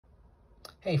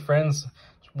Hey friends,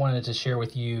 just wanted to share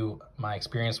with you my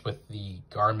experience with the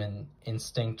Garmin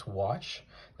Instinct watch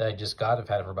that I just got. I've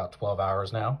had it for about 12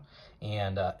 hours now.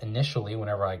 And initially,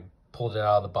 whenever I pulled it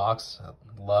out of the box,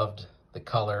 loved the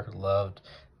color, loved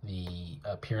the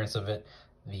appearance of it.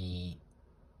 The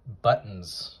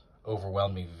buttons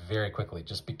overwhelmed me very quickly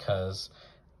just because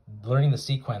learning the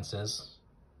sequences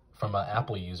from an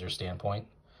Apple user standpoint,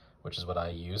 which is what I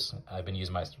use. I've been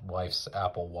using my wife's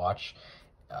Apple Watch.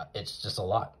 It's just a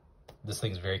lot. This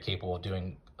thing's very capable of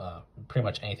doing pretty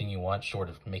much anything you want, short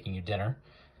of making you dinner.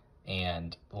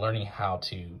 And learning how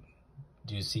to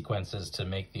do sequences to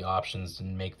make the options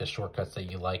and make the shortcuts that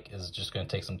you like is just going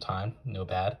to take some time, no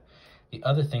bad. The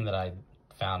other thing that I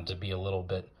found to be a little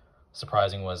bit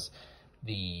surprising was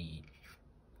the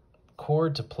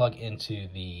cord to plug into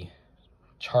the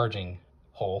charging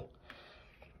hole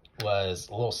was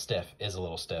a little stiff, is a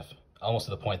little stiff, almost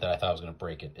to the point that I thought I was going to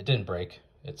break it. It didn't break,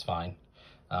 it's fine.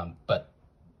 But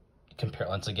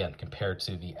once again, compared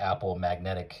to the Apple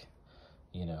magnetic,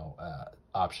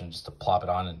 option just to plop it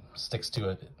on and sticks to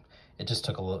it, it just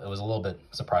took it was a little bit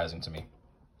surprising to me.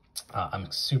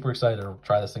 I'm super excited to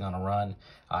try this thing on a run.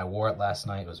 I wore it last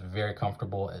night. It was very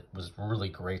comfortable. It was really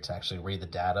great to actually read the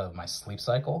data of my sleep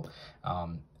cycle.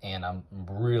 And I'm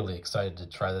really excited to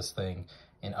try this thing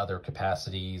in other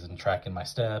capacities and tracking my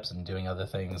steps and doing other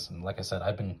things. And like I said,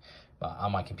 I've been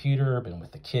on my computer, been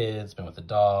with the kids, been with the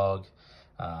dog,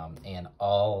 and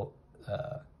all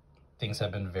things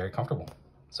have been very comfortable.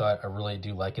 So I really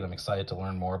do like it. I'm excited to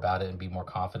learn more about it and be more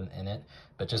confident in it.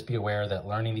 But just be aware that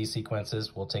learning these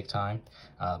sequences will take time.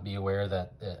 Be aware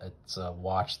that it's a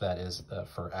watch that is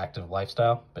for active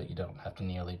lifestyle, but you don't have to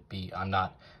nearly be. I'm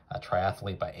not a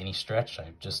triathlete by any stretch.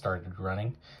 I just started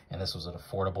running, and this was an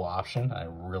affordable option. I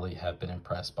really have been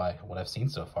impressed by what I've seen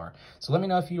so far. So let me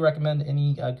know if you recommend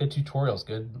any good tutorials,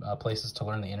 good places to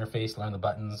learn the interface, learn the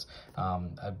buttons.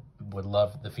 I would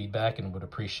love the feedback and would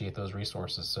appreciate those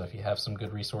resources. So if you have some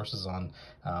good resources on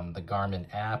the Garmin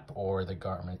app or the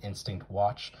Garmin Instinct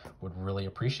watch, would really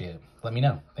appreciate it. Let me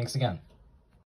know. Thanks again.